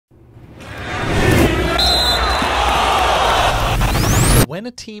when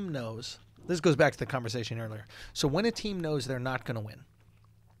a team knows, this goes back to the conversation earlier. So when a team knows they're not going to win,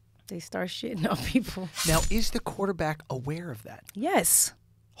 they start shitting on people. Now, is the quarterback aware of that? Yes.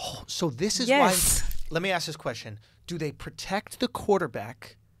 Oh, so this is Yes. why. Let me ask this question: do they protect the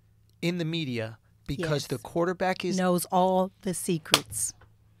quarterback in the media because Yes. the quarterback knows all the secrets?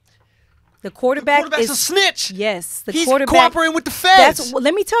 The quarterback's a snitch. Yes, He's quarterback cooperating with the feds.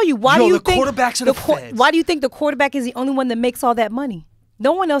 Let me tell you. Why Yo, do you the think quarterbacks are the feds. Why do you think the quarterback is the only one that makes all that money?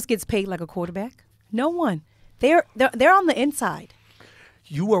 No one else gets paid like a quarterback. No one. They're on the inside.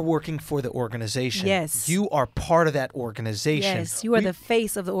 You are working for the organization. Yes. You are part of that organization. Yes, you are the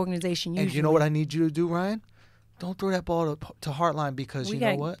face of the organization. Usually. And you know what I need you to do, Ryan? Don't throw that ball to Heartline because you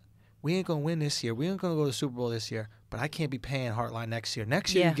know what? We ain't going to win this year. We ain't going to go to the Super Bowl this year. But I can't be paying Heartline next year.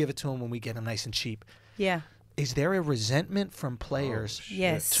 Next year, you give it to him when we get him nice and cheap. Yeah. Is there a resentment from players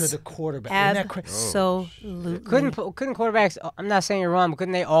to the quarterback? Absolutely. Couldn't quarterbacks, I'm not saying you're wrong, but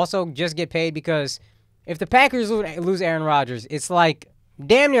couldn't they also just get paid? Because if the Packers lose Aaron Rodgers, it's like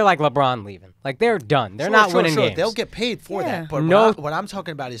damn near like LeBron leaving. Like they're done. They're not winning games. They'll get paid for that. But what I'm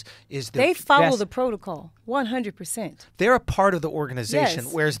talking about is they follow the protocol 100%. They're a part of the organization.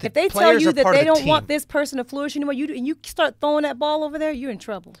 Yes. Whereas the if they players tell you are that part they of the don't team. want this person to flourish anymore, and you start throwing that ball over there, you're in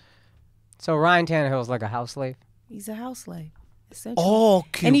trouble. So Ryan Tannehill's like a house slave? He's a house slave. Essentially. All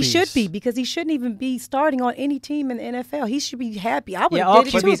QBs. And he should be, because he shouldn't even be starting on any team in the NFL. He should be happy. I would all have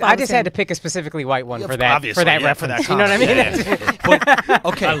did it too. QBs. I just had to pick a specifically white one for that. Obviously, for that reference. For you know what I mean? Yeah. But,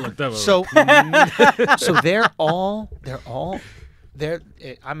 okay. I looked up so I'm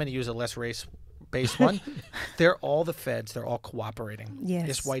going to use a less race-based one. They're all the feds. They're all cooperating. Yes.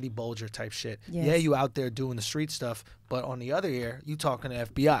 It's Whitey Bulger type shit. Yes. Yeah, you out there doing the street stuff, but on the other ear, you talking to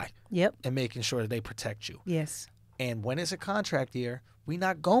FBI. Yep. And making sure that they protect you. Yes. And when it's a contract year, we're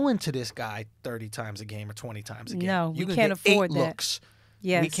not going to this guy 30 times a game or 20 times a game. No, you we can't afford 8 that. Looks.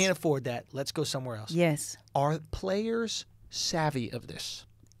 Yes. We can't afford that. Let's go somewhere else. Yes. Are players savvy of this?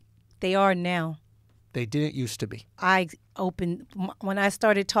 They are now. They didn't used to be. When I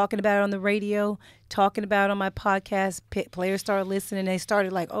started talking about it on the radio, talking about it on my podcast, players started listening. They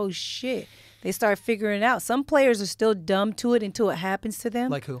started like, oh, shit. They start figuring it out. Some players are still dumb to it until it happens to them.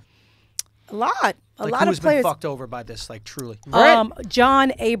 Like who? A lot. A lot who's of players. been fucked over by this, like truly?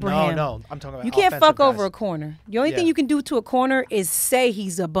 John Abraham. No. I'm talking about you can't fuck guys. over a corner. The only thing you can do to a corner is say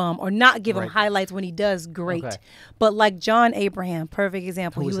he's a bum or not give him highlights when he does great. Okay. But like John Abraham, perfect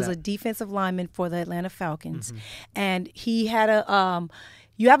example. He was a defensive lineman for the Atlanta Falcons. Mm-hmm. And he had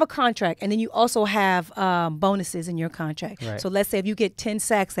you have a contract, and then you also have bonuses in your contract. Right. So let's say if you get 10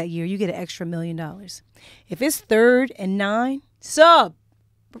 sacks that year, you get an extra $1 million. If it's 3rd and 9,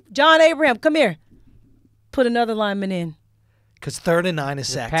 John Abraham, come here. Put another lineman in. Because 3rd and 9 is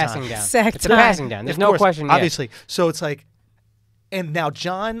sack passing time. down. It's a passing down. There's no question yet. Obviously. So it's like, and now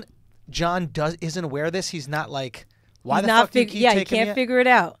John isn't aware of this. He's not like, why the fuck do you keep taking he can't figure it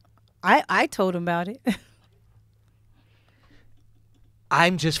out. I told him about it.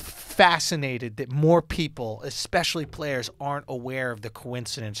 I'm just fascinated that more people, especially players, aren't aware of the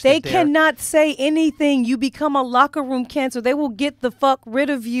coincidence. They cannot say anything. You become a locker room cancer. They will get the fuck rid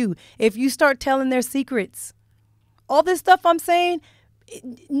of you if you start telling their secrets. All this stuff I'm saying,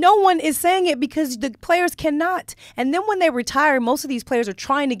 no one is saying it because the players cannot. And then when they retire, most of these players are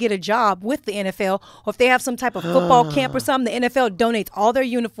trying to get a job with the NFL, or if they have some type of football camp or something, the NFL donates all their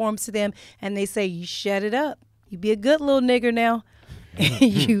uniforms to them, and they say, you shut it up. You be a good little nigger now.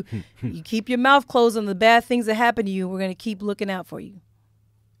 you keep your mouth closed on the bad things that happen to you. We're going to keep looking out for you.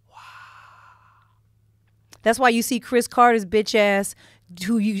 Wow. That's why you see Chris Carter's bitch ass,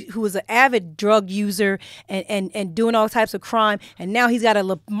 who was an avid drug user and doing all types of crime, and now he's got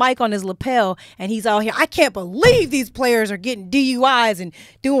a mic on his lapel, and he's out here. I can't believe these players are getting DUIs and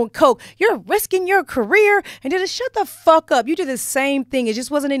doing coke. You're risking your career, and just shut the fuck up. You did the same thing. It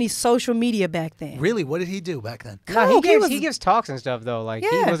just wasn't any social media back then. Really? What did he do back then? No, he gives talks and stuff though. Like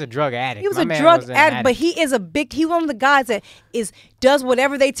he was a drug addict. He was a drug addict, but he is he's one of the guys that does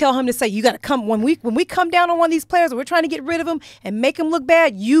whatever they tell him to say. You got to come when we come down on one of these players and we're trying to get rid of him and make him look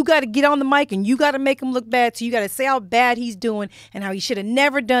bad. You got to get on the mic and you got to make him look bad. So you got to say how bad he's doing and how he should have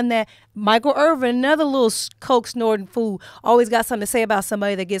never done that. Michael Irvin, another little coke snorting fool, always got something to say about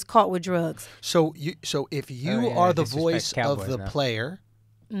somebody that gets caught with drugs. So if you are the voice of the player,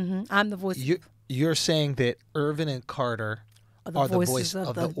 I'm the voice. You're saying that Irvin and Carter are the voice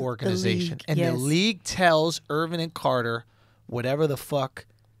of the organization, the league, and the league tells Irvin and Carter whatever the fuck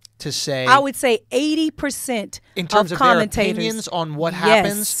to say. I would say 80% in terms of their opinions on what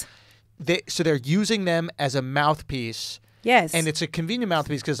happens. So they're using them as a mouthpiece. Yes. And it's a convenient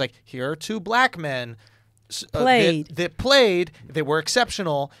mouthpiece because, like, here are 2 black men that played, they were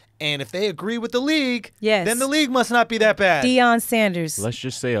exceptional. And if they agree with the league, then the league must not be that bad. Deion Sanders. Let's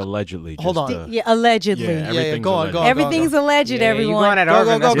just say allegedly. Hold on. Allegedly. Everything's alleged, everyone. Going at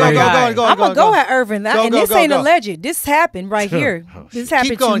Irvin. Go. I'm going to go at Irvin. And this ain't alleged. This happened right here. This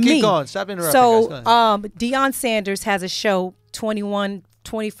happened to me. Keep going. Stop interrupting. So, Deion Sanders has a show,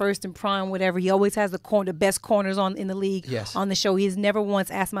 21st and Prime, whatever. He always has the best corners in the league on the show. He has never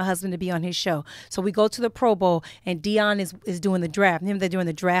once asked my husband to be on his show. So we go to the Pro Bowl, and Deion is doing the draft. They're doing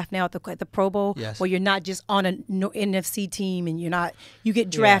the draft now at the Pro Bowl, where you're not just on an NFC team and you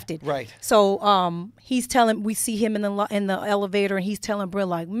get drafted. Yeah, right. So he's telling, we see him in the elevator, and he's telling Brill,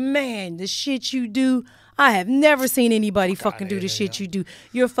 like, man, the shit you do, I have never seen anybody fucking do the shit you do.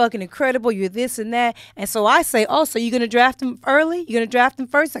 You're fucking incredible. You're this and that. And so I say, oh, so you're going to draft him early? You're going to draft him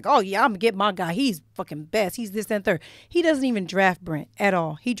first? Like, oh, yeah, I'm going to get my guy. He's fucking best. He's this and third. He doesn't even draft Brent at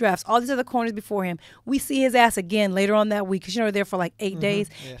all. He drafts all these other corners before him. We see his ass again later on that week because we're there for like 8 days.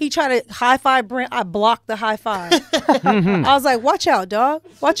 Yeah. He tried to high-five Brent. I blocked the high-five. I was like, watch out, dog.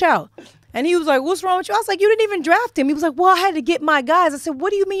 Watch out. And he was like, what's wrong with you? I was like, you didn't even draft him. He was like, well, I had to get my guys. I said, what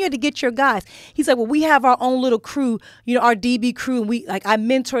do you mean you had to get your guys? He's like, well, we have our own little crew, our DB crew. And I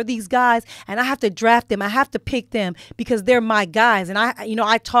mentor these guys and I have to draft them. I have to pick them because they're my guys. And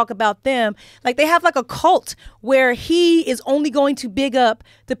I talk about them. Like they have like a cult where he is only going to big up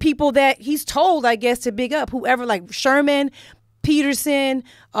the people that he's told, I guess, to big up. Whoever, like Sherman, Peterson,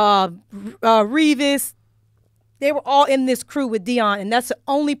 Revis. They were all in this crew with Deion, and that's the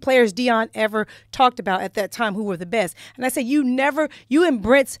only players Deion ever talked about at that time who were the best. And I said, you in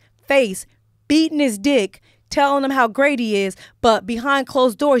Brent's face, beating his dick, telling him how great he is, but behind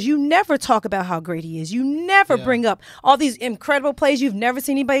closed doors, you never talk about how great he is. You never bring up all these incredible plays you've never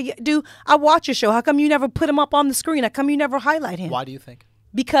seen anybody do. I watch your show. How come you never put him up on the screen? How come you never highlight him? Why do you think?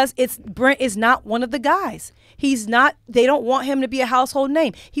 Because Brent is not one of the guys. He's not, they don't want him to be a household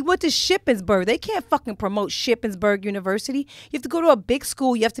name. He went to Shippensburg. They can't fucking promote Shippensburg University. You have to go to a big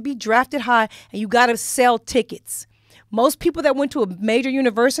school. You have to be drafted high, and you got to sell tickets. Most people that went to a major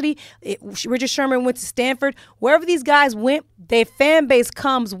university, Richard Sherman went to Stanford, wherever these guys went, their fan base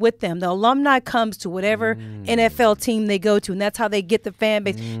comes with them. The alumni comes to whatever NFL team they go to, and that's how they get the fan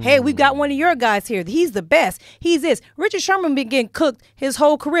base. Hey, we've got one of your guys here. He's the best. He's this. Richard Sherman been getting cooked his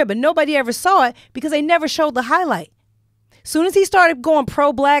whole career, but nobody ever saw it because they never showed the highlight. Soon as he started going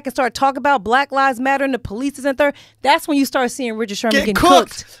pro-black and started talking about Black Lives Matter and the police isn't there, that's when you start seeing Richard Sherman getting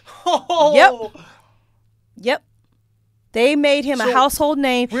cooked. Oh. Yep. They made him a household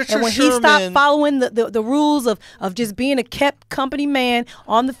name, and when he stopped following the rules of just being a kept company man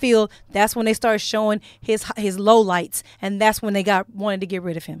on the field, that's when they started showing his lowlights, and that's when they wanted to get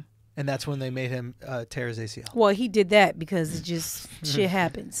rid of him. And that's when they made him tear his ACL. Well, he did that because it just shit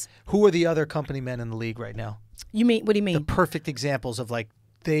happens. Who are the other company men in the league right now? You mean, what do you mean? The perfect examples of like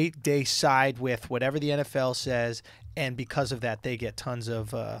they side with whatever the NFL says, and because of that, they get tons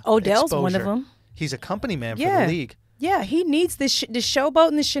of Odell's exposure. One of them. He's a company man for the league. Yeah, he needs the showboat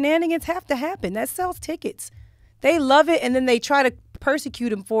and the shenanigans have to happen. That sells tickets. They love it, and then they try to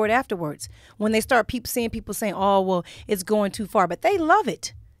persecute him for it afterwards. When they start seeing people saying, "Oh, well, it's going too far," but they love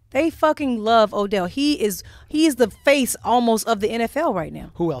it. They fucking love Odell. He is the face almost of the NFL right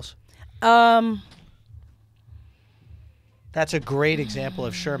now. Who else? That's a great example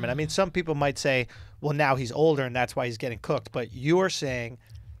of Sherman. I mean, some people might say, "Well, now he's older, and that's why he's getting cooked." But you're saying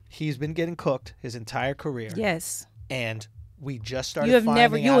he's been getting cooked his entire career. Yes. And we just started finding out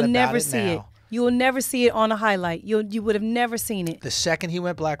about it now. You will never see it. You will never see it on a highlight. You would have never seen it. The second he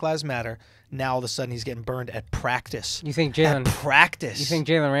went Black Lives Matter, now all of a sudden he's getting burned at practice. You think Jalen? At practice. You think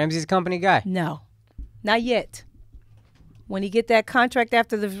Jalen Ramsey's a company guy? No, not yet. When he get that contract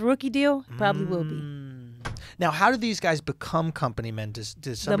after the rookie deal, probably will be. Now, how do these guys become company men? Does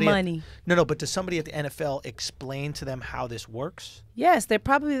somebody the money? But does somebody at the NFL explain to them how this works? Yes, they're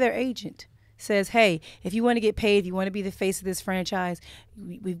probably their agent. Says, hey, if you want to get paid, if you want to be the face of this franchise,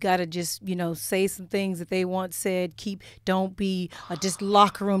 we've got to just, say some things that they once said. Don't be a just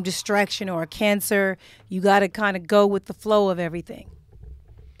locker room distraction or a cancer. You got to kind of go with the flow of everything.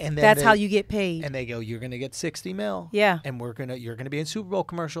 And then that's how you get paid. And they go, you're gonna get $60 million. Yeah. And you're gonna be in Super Bowl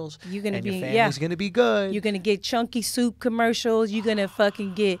commercials. You're gonna your family's gonna be good. You're gonna get chunky soup commercials. You're gonna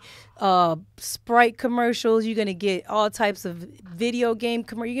fucking get Sprite commercials. You're gonna get all types of video game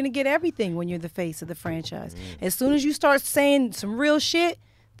commercials. You're gonna get everything when you're the face of the franchise. As soon as you start saying some real shit,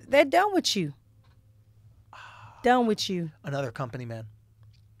 they're done with you. Done with you. Another company man.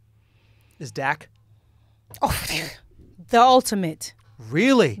 Is Dak? Oh, the ultimate.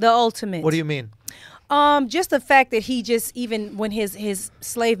 Really? The ultimate. What do you mean? Just the fact that he just, even when his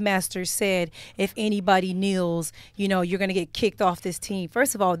slave master said, if anybody kneels, you're going to get kicked off this team.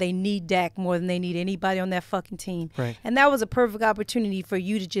 First of all, they need Dak more than they need anybody on that fucking team. Right. And that was a perfect opportunity for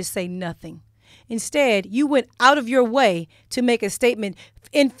you to just say nothing. Instead, you went out of your way to make a statement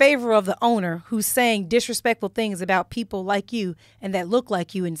in favor of the owner who's saying disrespectful things about people like you and that look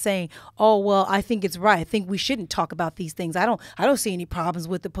like you and saying, oh, well, I think it's right. I think we shouldn't talk about these things. I don't see any problems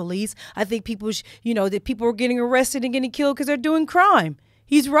with the police. I think people, that people are getting arrested and getting killed because they're doing crime.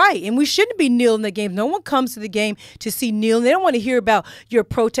 He's right. And we shouldn't be kneeling the game. No one comes to the game to see kneeling. They don't want to hear about your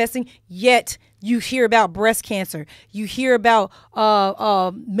protesting, yet you hear about breast cancer. You hear about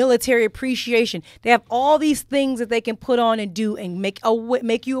military appreciation. They have all these things that they can put on and do and make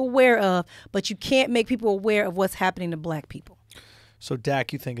you aware of, but you can't make people aware of what's happening to black people. So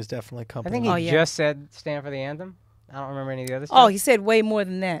Dak, you think, is definitely company? I think he just said stand for the anthem. I don't remember any of the other stuff. Oh, he said way more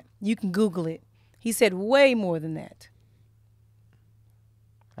than that. You can Google it. He said way more than that.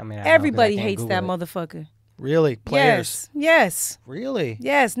 I mean, everybody hates that motherfucker. Really? Players? Yes. Really?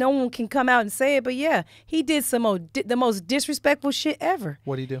 Yes. No one can come out and say it, but yeah, he did the most disrespectful shit ever.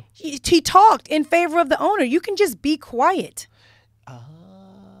 What did he do? He talked in favor of the owner. You can just be quiet.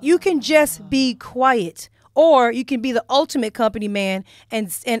 You can just be quiet. Or you can be the ultimate company man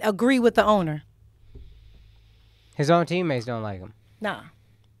and agree with the owner. His own teammates don't like him. Nah.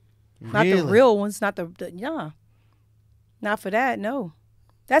 Not the real ones. Not Not for that, no.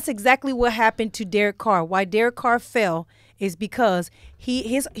 That's exactly what happened to Derek Carr. Why Derek Carr fell is because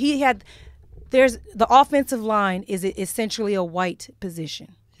the offensive line is essentially a white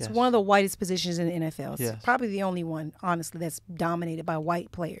position. Yes. It's one of the whitest positions in the NFL. It's probably the only one, honestly, that's dominated by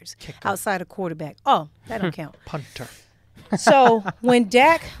white players. Kicker. Outside of quarterback. Oh, that don't count. Punter. So when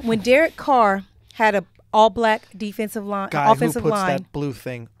Derek Carr had a all-black defensive line, offensive line, who puts that blue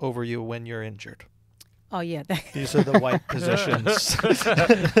thing over you when you're injured? Oh, yeah. These are the white positions.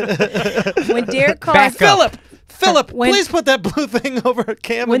 When Derek Carr... Philip, please put that blue thing over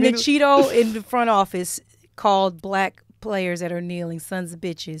Cam. When the Cheeto in the front office called black players that are kneeling sons of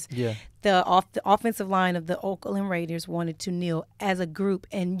bitches, the offensive line of the Oakland Raiders wanted to kneel as a group,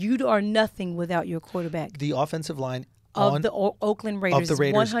 and you are nothing without your quarterback. The offensive line... of the Oakland Raiders,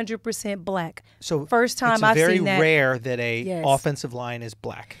 100% black. So first time I've seen that. It's very rare that a offensive line is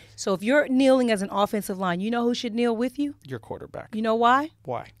black. So if you're kneeling as an offensive line, you know who should kneel with you? Your quarterback. You know why?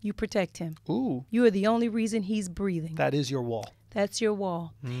 Why? You protect him. Ooh. You are the only reason he's breathing. That is your wall. That's your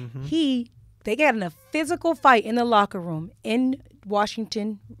wall. Mm-hmm. They got in a physical fight in the locker room, in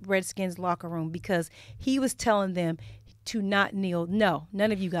Washington Redskins locker room, because he was telling them to not kneel. No,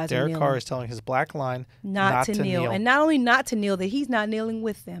 none of you guys are kneeling. Derek Carr is telling his black line not to kneel. And not only not to kneel, that he's not kneeling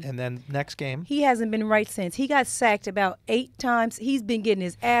with them. And then next game. He hasn't been right since. He got sacked about 8 times. He's been getting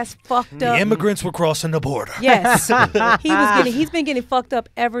his ass fucked up. The immigrants were crossing the border. Yes. He's been getting fucked up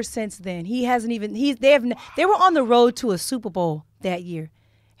ever since then. He hasn't even they were on the road to a Super Bowl that year.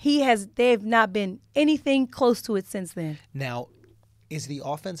 They have not been anything close to it since then. Now, is the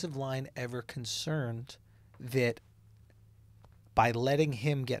offensive line ever concerned that by letting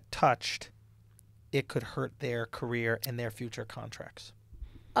him get touched, it could hurt their career and their future contracts?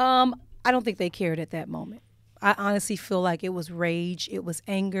 I don't think they cared at that moment. I honestly feel like it was rage, it was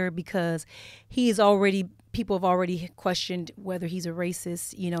anger, because people have already questioned whether he's a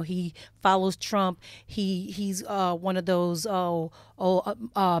racist. You know, he follows Trump. He's one of those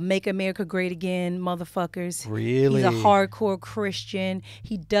make America great again motherfuckers. Really? He's a hardcore Christian.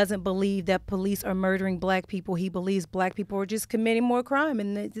 He doesn't believe that police are murdering black people. He believes black people are just committing more crime,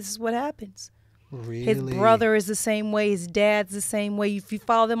 and this is what happens. Really? His brother is the same way. His dad's the same way. If you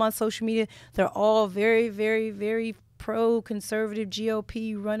follow them on social media, they're all very, very, very pro-conservative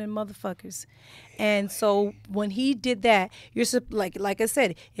GOP running motherfuckers. And so when he did that, you're like I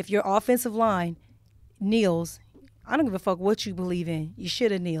said, if your offensive line kneels, I don't give a fuck what you believe in. You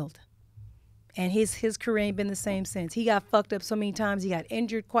should have kneeled. And his career ain't been the same since. He got fucked up so many times. He got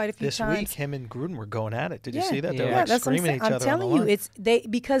injured quite a few times. This week, him and Gruden were going at it. Did you see that? They were like that's screaming at each other. I'm telling you,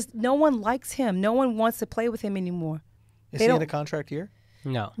 because no one likes him. No one wants to play with him anymore. Is he in a contract year?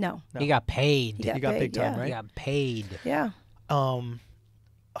 No. He got paid. He got big time, right? He got paid. Yeah.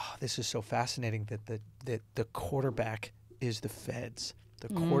 This is so fascinating that the quarterback is the feds. The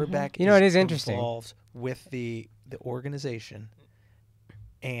quarterback it is interesting. Involved with the organization,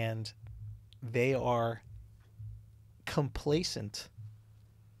 and they are complacent.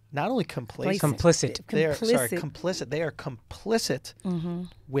 Not only complacent. Complicit. Complicit. They are complicit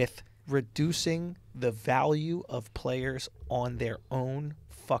with reducing the value of players on their own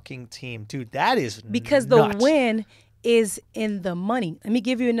fucking team. Dude, that is because nuts. the win is in the money. Let me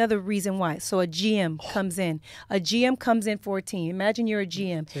give you another reason why. So a GM comes in. A GM comes in for a team. Imagine you're a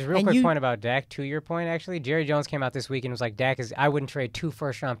GM. There's a real quick point about Dak, to your point, actually. Jerry Jones came out this week and was like, I wouldn't trade 2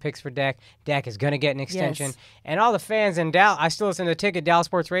 first-round picks for Dak. Dak is going to get an extension. Yes. And all the fans in Dallas, I still listen to the Ticket, Dallas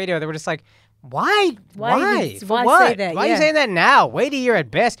Sports Radio, they were just like, why? Why For what? say that? Why are you saying that now? Wait a year at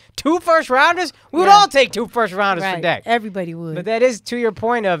best. 2 first-rounders? We would all take 2 first-rounders for Dak. Everybody would. But that is to your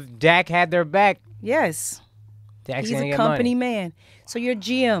point of Dak had their back. Yes. Dak's He's a company man. So your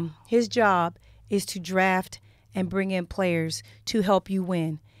GM, his job is to draft and bring in players to help you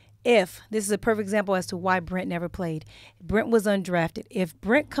win. This is a perfect example as to why Brent never played. Brent was undrafted. If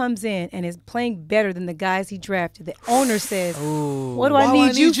Brent comes in and is playing better than the guys he drafted, the owner says, what do I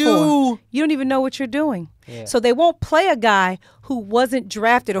need you for? You don't even know what you're doing. Yeah. So they won't play a guy who wasn't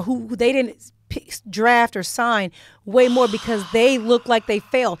drafted or who they didn't draft or sign way more because they look like they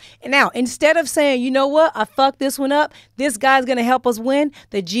failed. And now, instead of saying, you know what, I fucked this one up, this guy's going to help us win,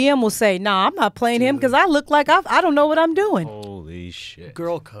 the GM will say, nah, I'm not playing him because I look like I don't know what I'm doing. Holy shit.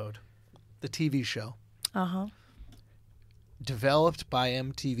 Girl Code, the TV show. Uh-huh. Developed by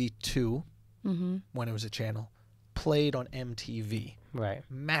MTV2 when it was a channel. Played on MTV. Right.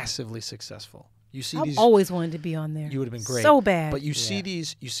 Massively successful. You see I've always wanted to be on there. You would have been great. So bad. But you see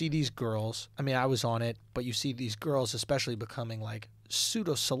these girls. I mean, I was on it, but you see these girls especially becoming like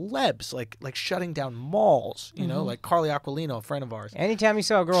pseudo celebs, like shutting down malls, you know, like Carly Aquilino, a friend of ours. Anytime you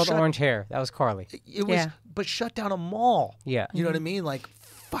saw a girl with orange hair, that was Carly. It was but shut down a mall. Yeah. You know what I mean? Like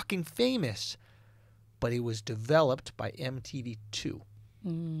fucking famous. But it was developed by MTV2.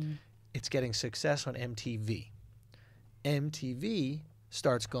 It's getting success on MTV. MTV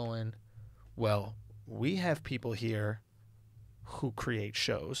starts going, well, we have people here who create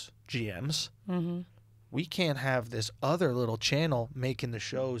shows, GMs. We can't have this other little channel making the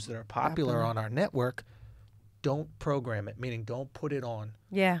shows that are popular on our network. Don't program it, meaning don't put it on.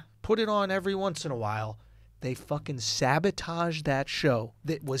 Yeah. Put it on every once in a while. They fucking sabotaged that show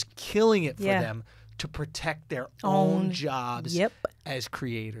that was killing it for them to protect their own jobs as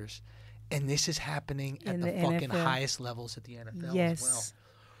creators. And this is happening at the fucking NFL. highest levels at the NFL as well.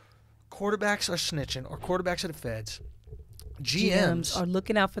 Quarterbacks are snitching, or quarterbacks are the feds. GMs are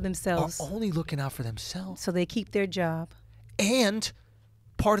looking out for themselves. Are only looking out for themselves. So they keep their job. And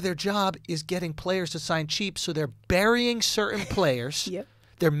part of their job is getting players to sign cheap, so they're burying certain players.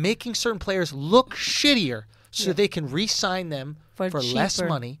 They're making certain players look shittier so they can re-sign them for less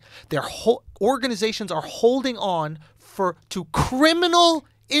money. Their whole organizations are holding on to criminal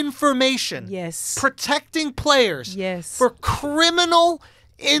information. Yes. Protecting players. Yes. For criminal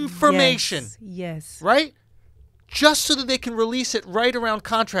information. Yes. Right? Just so that they can release it right around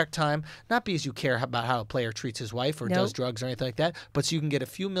contract time, not because you care about how a player treats his wife or does drugs or anything like that, but so you can get a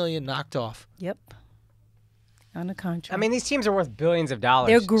few million knocked off. Yep. On a contract. I mean, these teams are worth billions of dollars.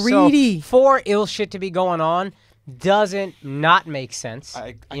 They're greedy. So for ill shit to be going on doesn't not make sense.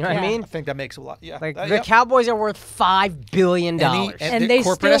 You know what I mean? I think that makes a lot. Yeah. Like the Cowboys are worth $5 billion. And they're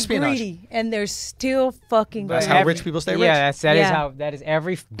corporate still espionage. greedy. And they're still fucking That's greedy. how rich people stay rich. Yeah, that is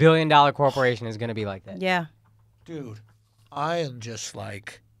every billion-dollar corporation is going to be like that. Yeah. Dude, I am just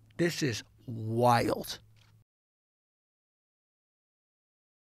like, this is wild.